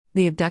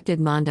The abducted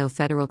Mondo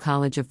Federal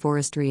College of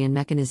Forestry and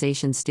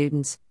Mechanization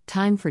students,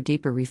 time for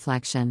deeper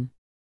reflection.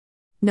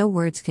 No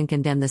words can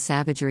condemn the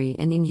savagery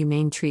and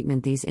inhumane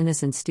treatment these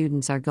innocent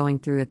students are going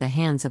through at the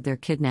hands of their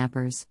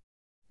kidnappers.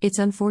 It's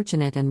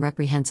unfortunate and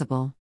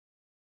reprehensible.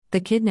 The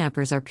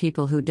kidnappers are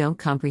people who don't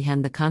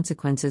comprehend the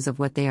consequences of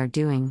what they are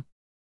doing.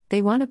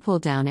 They want to pull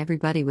down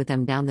everybody with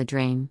them down the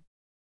drain.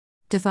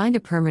 To find a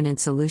permanent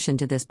solution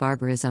to this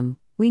barbarism,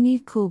 we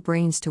need cool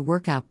brains to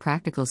work out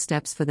practical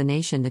steps for the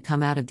nation to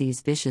come out of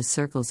these vicious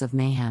circles of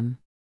mayhem.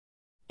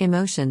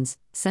 Emotions,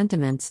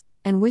 sentiments,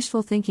 and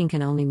wishful thinking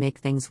can only make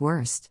things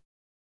worse.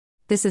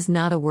 This is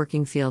not a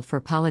working field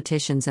for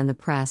politicians and the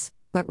press,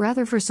 but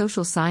rather for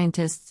social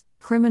scientists,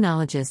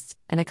 criminologists,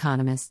 and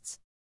economists.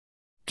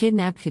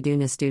 Kidnapped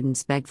Kaduna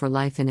students beg for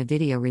life in a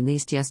video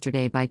released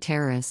yesterday by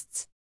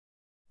terrorists.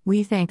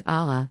 We thank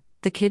Allah,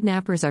 the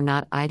kidnappers are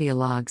not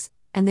ideologues,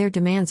 and their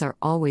demands are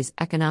always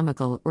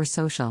economical or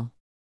social.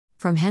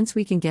 From hence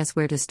we can guess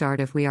where to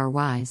start if we are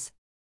wise.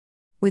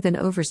 With an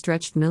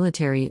overstretched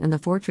military and the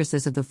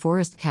fortresses of the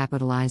forest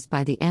capitalized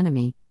by the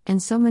enemy,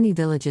 and so many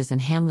villages and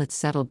hamlets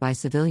settled by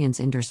civilians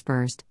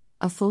interspersed,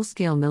 a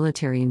full-scale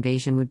military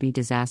invasion would be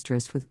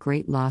disastrous with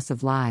great loss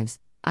of lives,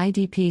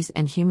 IDPs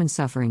and human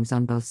sufferings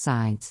on both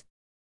sides.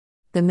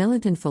 The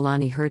militant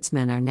Fulani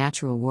herdsmen are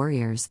natural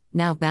warriors,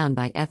 now bound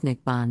by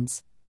ethnic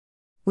bonds.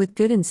 With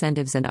good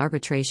incentives and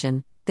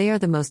arbitration, they are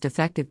the most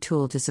effective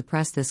tool to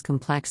suppress this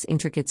complex,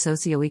 intricate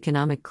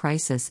socio-economic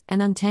crisis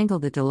and untangle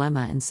the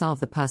dilemma and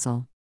solve the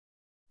puzzle.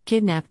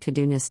 Kidnapped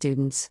Kaduna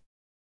students.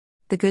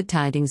 The good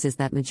tidings is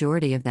that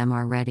majority of them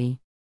are ready.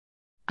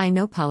 I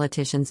know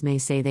politicians may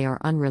say they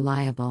are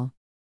unreliable.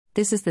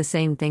 This is the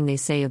same thing they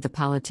say of the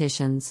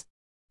politicians.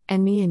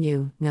 And me and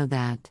you know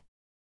that.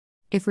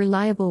 If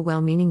reliable,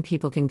 well-meaning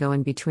people can go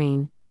in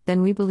between,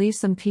 then we believe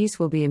some peace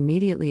will be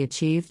immediately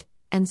achieved,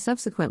 and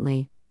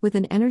subsequently, with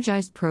an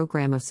energized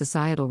program of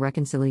societal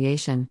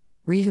reconciliation,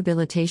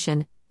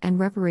 rehabilitation, and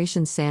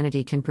reparations,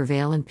 sanity can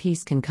prevail and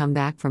peace can come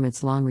back from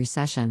its long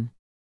recession.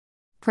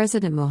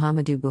 President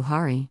Muhammadu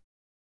Buhari.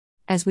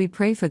 As we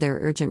pray for their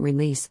urgent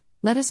release,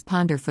 let us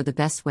ponder for the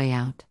best way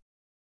out.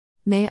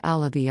 May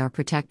Allah be our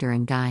protector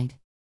and guide.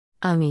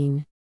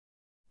 Ameen.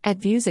 At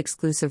Views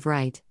Exclusive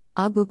Right,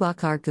 Abu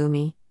Bakar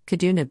Gumi,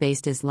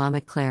 Kaduna-based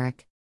Islamic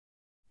cleric.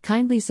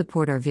 Kindly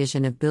support our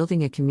vision of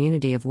building a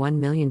community of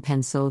 1 million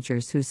pen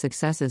soldiers whose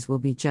successes will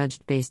be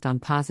judged based on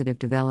positive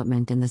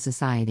development in the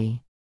society.